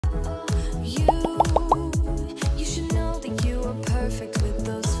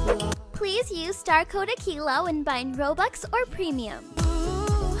please use star code Akeila when buying Robux or Premium.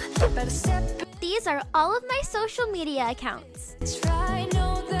 These are all of my social media accounts.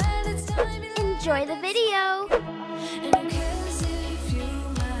 Enjoy the video!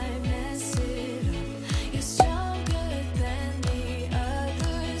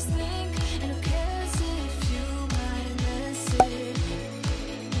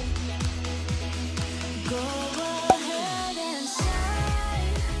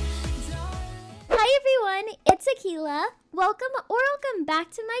 Hi everyone, it's Akeila. Welcome back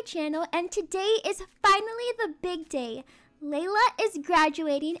to my channel, and today is finally the big day. Layla is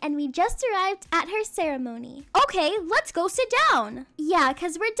graduating and we just arrived at her ceremony. Okay, let's go sit down. Yeah,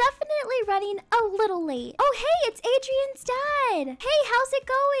 because we're definitely running a little late. Oh, hey, it's Adrian's dad. Hey, how's it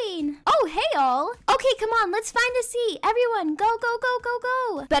going? Oh, hey, all. Okay, come on, let's find a seat. Everyone, go, go, go, go,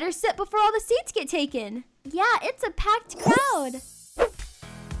 go. Better sit before all the seats get taken. Yeah, it's a packed crowd.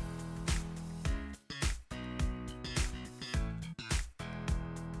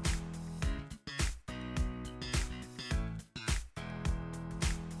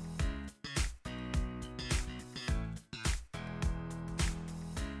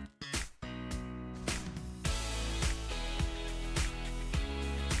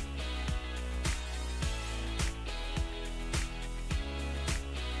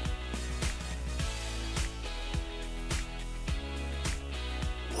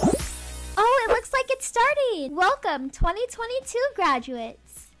 It's starting! Welcome, 2022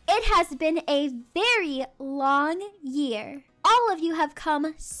 graduates. It has been a very long year. All of you have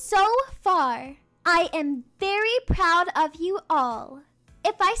come so far. I am very proud of you all.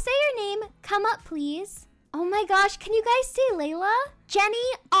 If I say your name, come up please. Oh my gosh, can you guys see Layla?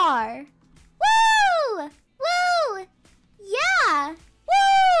 Jenny R. Woo! Woo! Yeah!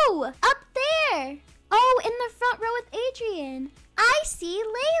 Woo! Up there! Oh, in the front row with Adrian. I see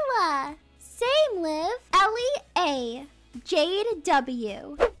Layla. Same Liv, Ellie A, Jade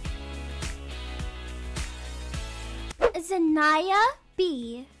W, Zanaya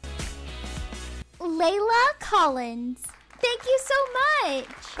B, Akeilacollins. Thank you so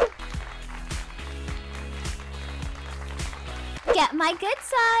much. Get my good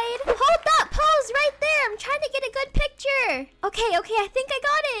side. Hold that pose right there. I'm trying to get a good picture. Okay, I think I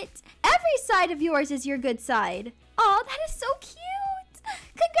got it. Every side of yours is your good side. Oh, that is so cute.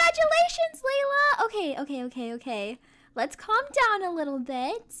 Congratulations, Layla! Okay. Let's calm down a little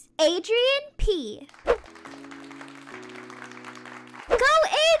bit. Adrian P. Go,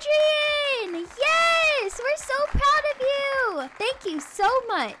 Adrian! Yes! We're so proud of you! Thank you so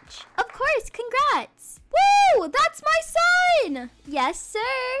much. Of course, congrats. Woo! That's my son! Yes,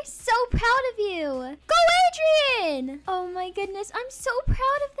 sir. So proud of you. Go, Adrian! Oh my goodness, I'm so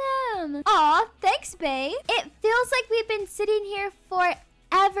proud of them. Aw, thanks, bae. It feels like we've been sitting here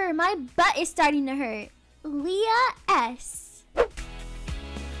forever. My butt is starting to hurt. Leah S.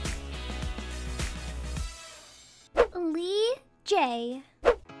 Lee J.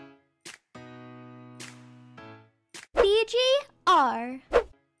 Fiji R.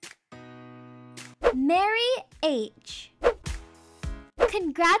 Mary H.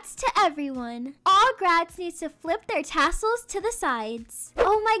 Congrats to everyone. All grads need to flip their tassels to the sides.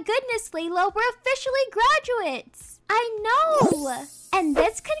 Oh my goodness, Layla, we're officially graduates. I know. And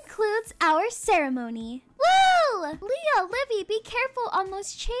this concludes our ceremony. Woo! Leah, Livy, be careful on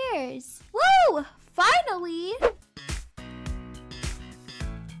those chairs. Woo! Finally!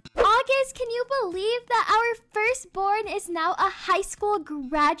 August, can you believe that our firstborn is now a high school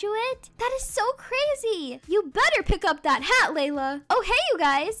graduate? That is so crazy. You better pick up that hat, Layla. Oh, hey, you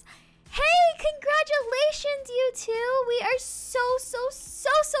guys. Hey, congratulations, you two. We are so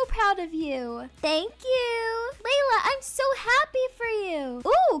proud of you. Thank you. Layla, I'm so happy for you.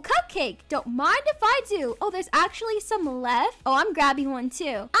 Ooh, cupcake. Don't mind if I do. Oh, there's actually some left. Oh, I'm grabbing one too.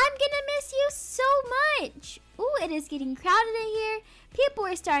 I'm gonna miss you so much. Ooh, it is getting crowded in here. People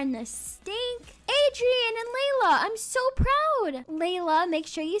are starting to stink. Adrian and Layla, I'm so proud. Layla, make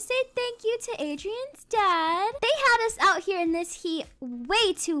sure you say thank you to Adrian's dad. They had us out here in this heat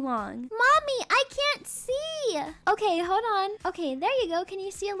way too long. Mommy, I can't see. Okay, hold on. Okay, there you go. Can you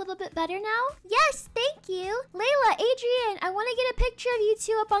see a little bit better now? Yes, thank you. Layla, Adrian, I want to get a picture of you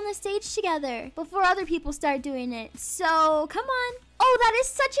two up on the stage together before other people start doing it. So, come on. Oh, that is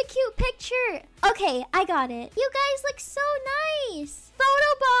such a cute picture. Okay, I got it. You guys look so nice.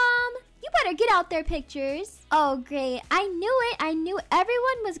 Photobomb. You better get out their pictures. Oh, great. I knew it. I knew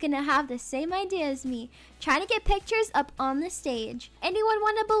everyone was gonna have the same idea as me. Trying to get pictures up on the stage. Anyone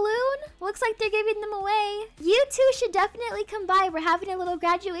want a balloon? Looks like they're giving them away. You two should definitely come by. We're having a little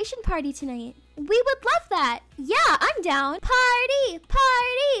graduation party tonight. We would love that. Yeah, I'm down. Party,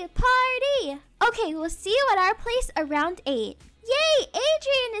 party, party. Okay, we'll see you at our place around 8. Yay,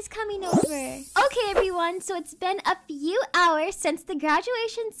 Adrian is coming over. Okay, everyone, so it's been a few hours since the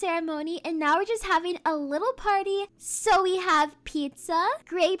graduation ceremony, and now we're just having a little party. So we have pizza,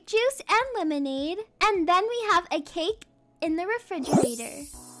 grape juice, and lemonade, and then we have a cake in the refrigerator.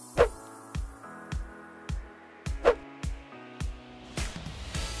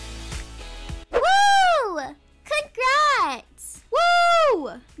 Woo! Congrats!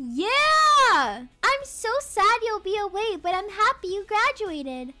 Woo! Yeah! I'm so sad you'll be away, but I'm happy you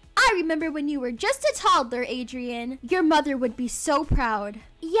graduated. I remember when you were just a toddler, Adrian. Your mother would be so proud.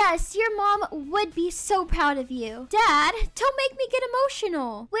 Yes, your mom would be so proud of you. Dad, don't make me get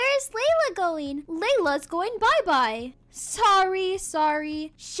emotional. Where is Layla going? Layla's going bye-bye. Sorry.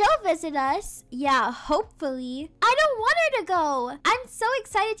 She'll visit us. Yeah, hopefully. I don't want her to go. I'm so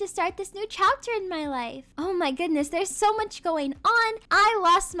excited to start this new chapter in my life. Oh my goodness, there's so much going on. I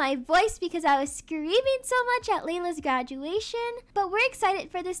lost my voice because I was screaming so much at Layla's graduation. But we're excited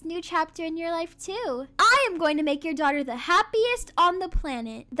for this new chapter in your life too. I am going to make your daughter the happiest on the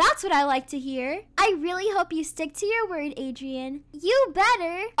planet. That's what I like to hear. I really hope you stick to your word, Adrian. You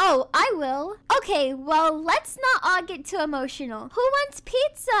better. Oh, I will. Okay, well, let's not all get too emotional. Who wants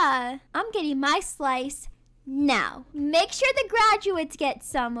pizza? I'm getting my slice now. Make sure the graduates get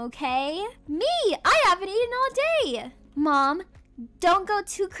some, okay? Me, I haven't eaten all day. Mom, don't go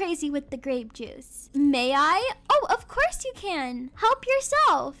too crazy with the grape juice. May I? Oh, of course you can. Help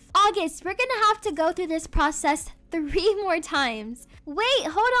yourself. August, we're gonna have to go through this process 3 more times. Wait,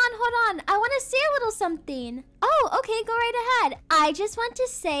 hold on. I want to say a little something. Oh, okay, go right ahead. I just want to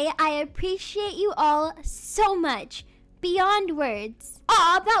say I appreciate you all so much. Beyond words.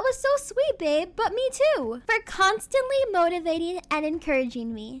 Aw, that was so sweet, babe, but me too. For constantly motivating and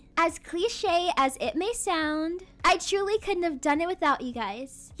encouraging me. As cliche as it may sound, I truly couldn't have done it without you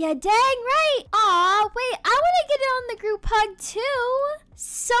guys. Yeah, dang right. Aw, wait, I want to get it on the group hug too.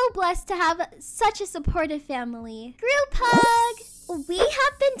 So blessed to have such a supportive family. Group hug. We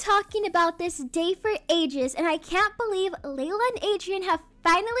have been talking about this day for ages, and I can't believe Layla and Adrian have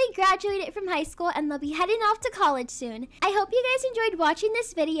finally graduated from high school and they'll be heading off to college soon. I hope you guys enjoyed watching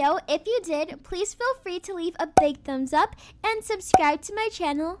this video. If you did, please feel free to leave a big thumbs up and subscribe to my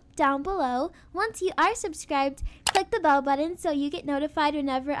channel down below. Once you are subscribed, click the bell button so you get notified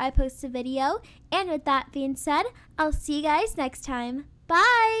whenever I post a video. And with that being said, I'll see you guys next time.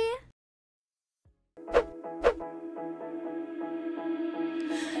 Bye!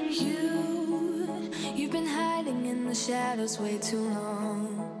 You've been hiding in the shadows way too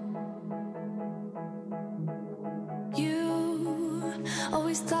long. You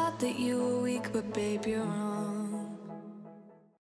always thought that you were weak, but babe, you're wrong.